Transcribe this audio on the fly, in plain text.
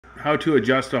how to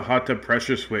adjust a hot tub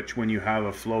pressure switch when you have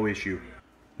a flow issue.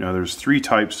 Now there's 3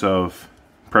 types of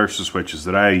pressure switches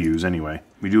that I use anyway.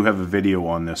 We do have a video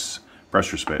on this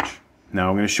pressure switch. Now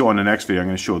I'm going to show in the next video, I'm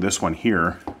going to show this one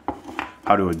here,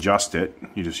 how to adjust it.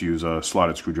 You just use a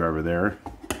slotted screwdriver there.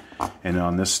 And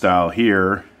on this style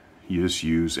here, you just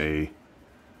use a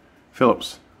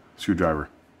Phillips screwdriver.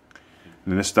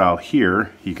 And in this style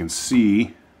here, you can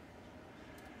see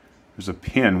there's a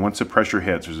pin. Once the pressure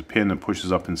hits, there's a pin that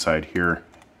pushes up inside here.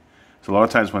 So a lot of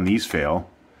times when these fail,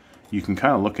 you can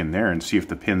kind of look in there and see if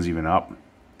the pin's even up.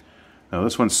 Now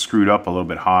this one's screwed up a little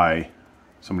bit high.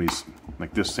 Somebody's,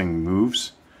 like, this thing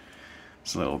moves.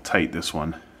 It's a little tight, this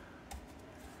one.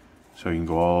 So you can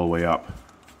go all the way up.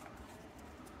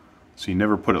 So you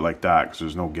never put it like that because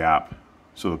there's no gap.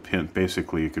 So the pin,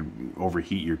 basically, it could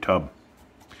overheat your tub.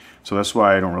 So that's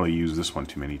why I don't really use this one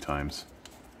too many times.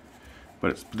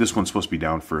 But this one's supposed to be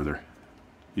down further.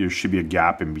 There should be a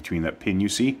gap in between that pin you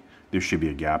see. There should be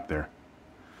a gap there.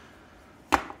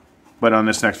 But on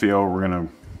this next video, I'm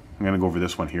gonna go over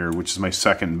this one here, which is my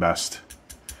second best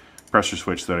pressure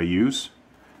switch that I use.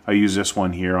 I use this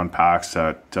one here on packs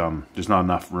that there's not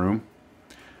enough room,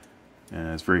 and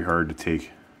it's very hard to take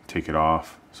it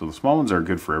off. So the small ones are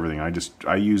good for everything.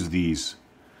 I use these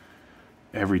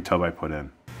every tub I put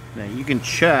in. Now you can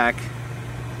check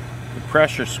the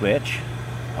pressure switch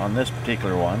on this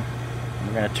particular one.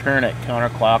 We're going to turn it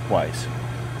counterclockwise.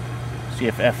 See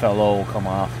if FLO will come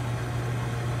off.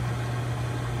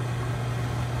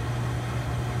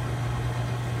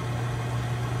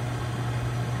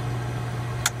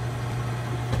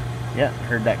 Yeah,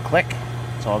 heard that click.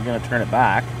 So I'm going to turn it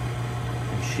back.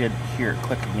 You should hear it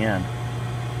click again.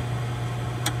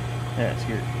 Yeah, it's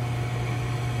here.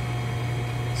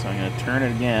 So I'm going to turn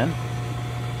it again.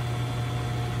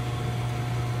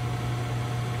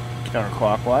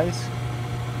 Counterclockwise.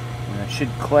 And it should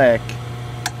click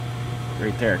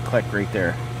right there. Click right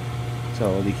there.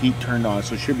 So the heat turned on,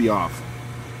 so it should be off.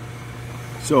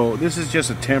 So this is just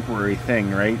a temporary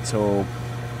thing, right? So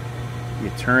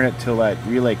you turn it till that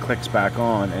relay clicks back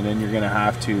on, and then you're going to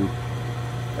have to,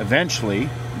 eventually,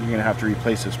 you're going to have to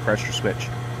replace this pressure switch.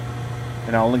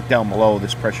 And I'll link down below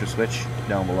this pressure switch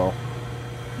down below.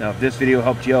 Now if this video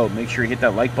helped you out, make sure you hit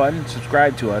that like button,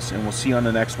 subscribe to us, and we'll see you on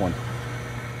the next one.